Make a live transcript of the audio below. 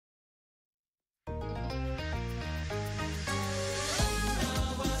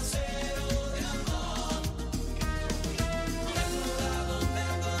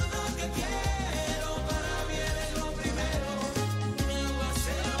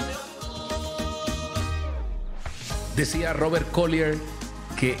Decía Robert Collier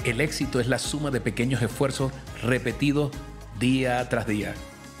que el éxito es la suma de pequeños esfuerzos repetidos día tras día.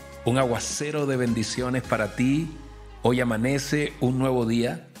 Un aguacero de bendiciones para ti. Hoy amanece un nuevo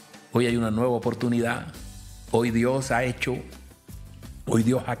día. Hoy hay una nueva oportunidad. Hoy Dios ha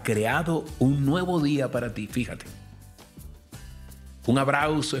creado un nuevo día para ti. Fíjate. Un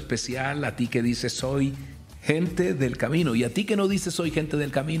abrazo especial a ti que dices soy gente del camino. Y a ti que no dices soy gente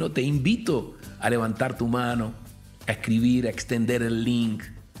del camino, te invito a levantar tu mano, a escribir, a extender el link,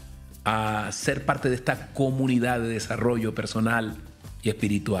 a ser parte de esta comunidad de desarrollo personal y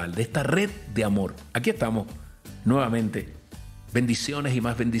espiritual, de esta red de amor. Aquí estamos nuevamente. Bendiciones y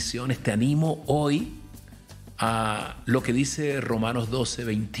más bendiciones. Te animo hoy a lo que dice Romanos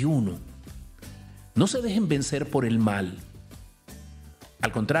 12:21. No se dejen vencer por el mal.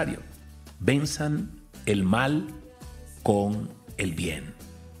 Al contrario, venzan el mal con el bien.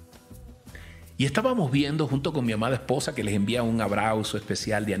 Y estábamos viendo junto con mi amada esposa, que les envía un abrazo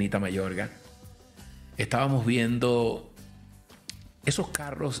especial de Anita Mayorga, estábamos viendo esos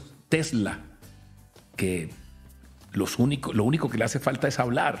carros Tesla que lo único que le hace falta es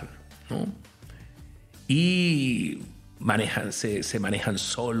hablar, ¿no? Y se manejan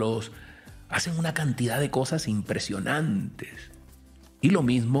solos, hacen una cantidad de cosas impresionantes. Y lo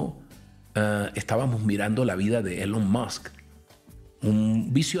mismo estábamos mirando la vida de Elon Musk,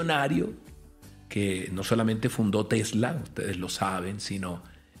 un visionario que no solamente fundó Tesla, ustedes lo saben, sino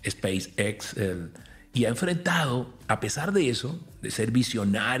SpaceX, y ha enfrentado, a pesar de eso, de ser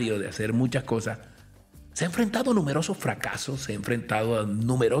visionario, de hacer muchas cosas, se ha enfrentado a numerosos fracasos, se ha enfrentado a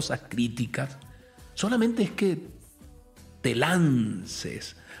numerosas críticas. Solamente es que te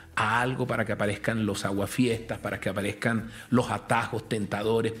lances a algo para que aparezcan los aguafiestas, para que aparezcan los atajos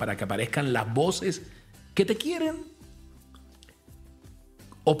tentadores, para que aparezcan las voces que te quieren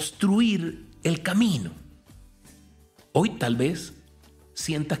obstruir el camino. Hoy tal vez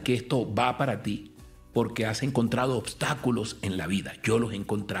sientas que esto va para ti porque has encontrado obstáculos en la vida. Yo los he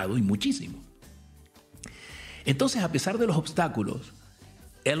encontrado y muchísimos. Entonces, a pesar de los obstáculos,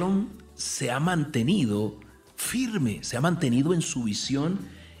 Elon se ha mantenido firme, se ha mantenido en su visión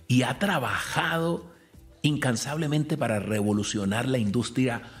y ha trabajado incansablemente para revolucionar la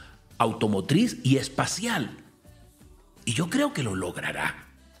industria automotriz y espacial. Y yo creo que lo logrará.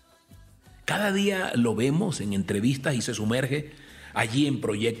 Cada día lo vemos en entrevistas y se sumerge allí en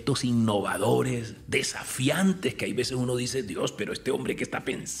proyectos innovadores, desafiantes, que hay veces uno dice, Dios, pero este hombre ¿qué está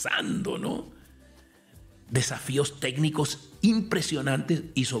pensando, no? Desafíos técnicos impresionantes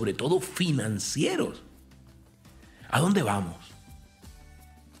y sobre todo financieros. ¿A dónde vamos?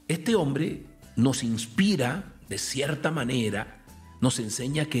 Este hombre nos inspira de cierta manera, nos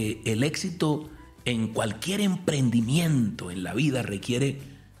enseña que el éxito en cualquier emprendimiento en la vida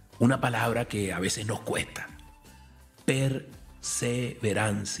requiere una palabra que a veces nos cuesta: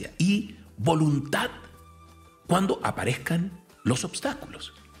 perseverancia y voluntad cuando aparezcan los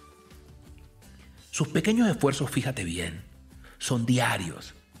obstáculos. Sus pequeños esfuerzos, fíjate bien, son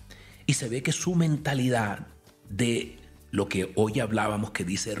diarios y se ve que su mentalidad de lo que hoy hablábamos, que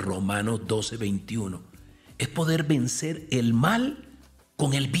dice Romanos 12:21, es poder vencer el mal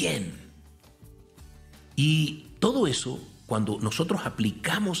con el bien. Y todo eso, cuando nosotros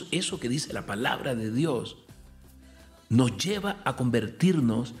aplicamos eso que dice la palabra de Dios, nos lleva a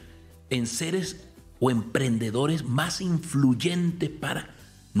convertirnos en seres o emprendedores más influyentes para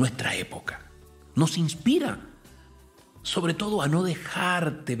nuestra época. Nos inspira, sobre todo, a no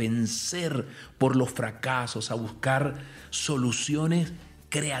dejarte vencer por los fracasos, a buscar soluciones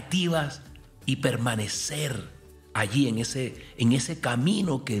creativas y permanecer allí en ese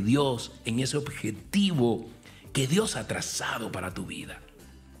camino que Dios, en ese objetivo que Dios ha trazado para tu vida.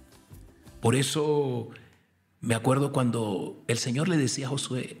 Por eso me acuerdo cuando el Señor le decía a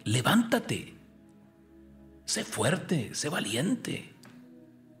Josué, levántate, sé fuerte, sé valiente.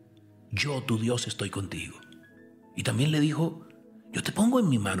 Yo, tu Dios, estoy contigo. Y también le dijo, yo te pongo en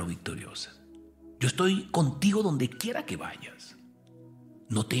mi mano victoriosa. Yo estoy contigo donde quiera que vayas.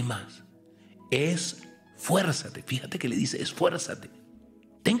 No temas, esfuérzate. Fíjate que le dice, esfuérzate.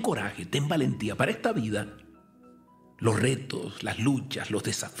 Ten coraje, ten valentía para esta vida. Los retos, las luchas, los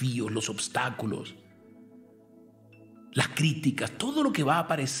desafíos, los obstáculos, las críticas, todo lo que va a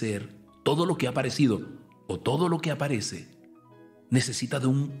aparecer, todo lo que ha aparecido o todo lo que aparece, necesita de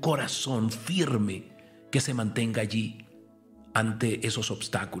un corazón firme que se mantenga allí ante esos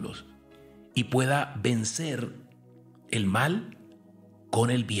obstáculos y pueda vencer el mal con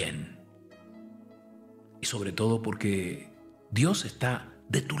el bien. Y sobre todo porque Dios está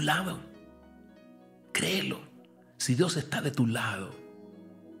de tu lado. Créelo. Si Dios está de tu lado,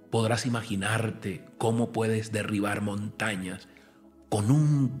 podrás imaginarte cómo puedes derribar montañas con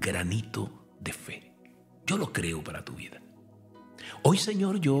un granito de fe. Yo lo creo para tu vida. Hoy,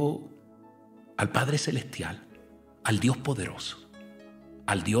 Señor, yo al Padre Celestial, al Dios poderoso,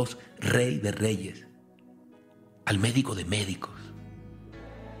 al Dios Rey de Reyes, al Médico de Médicos,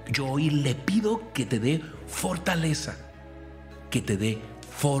 yo hoy le pido que te dé fortaleza, que te dé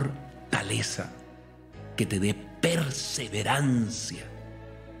fortaleza, que te dé perseverancia,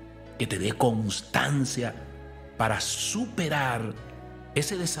 que te dé constancia para superar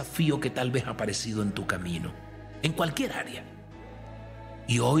ese desafío que tal vez ha aparecido en tu camino, en cualquier área.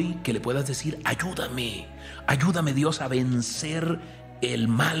 Y hoy que le puedas decir, ayúdame, ayúdame Dios a vencer el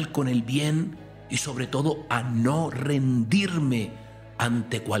mal con el bien y sobre todo a no rendirme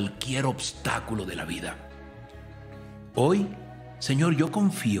ante cualquier obstáculo de la vida. Hoy, Señor, yo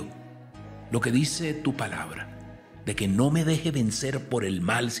confío lo que dice tu palabra, de que no me deje vencer por el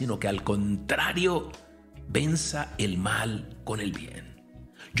mal, sino que al contrario, venza el mal con el bien.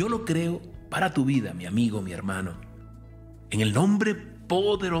 Yo lo creo para tu vida, mi amigo, mi hermano, en el nombre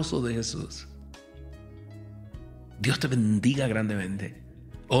poderoso de Jesús. Dios te bendiga grandemente.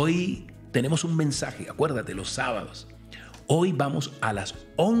 Hoy tenemos un mensaje, acuérdate, los sábados. Hoy vamos a las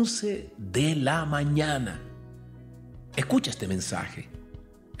 11 de la mañana. Escucha este mensaje.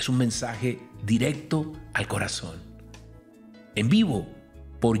 Es un mensaje directo al corazón. En vivo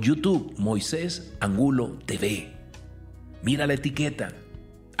por YouTube, Moises Angulo TV. Mira la etiqueta.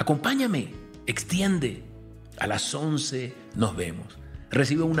 Acompáñame, extiende. A las 11 nos vemos.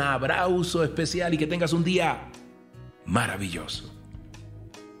 Recibe un abrazo especial y que tengas un día maravilloso.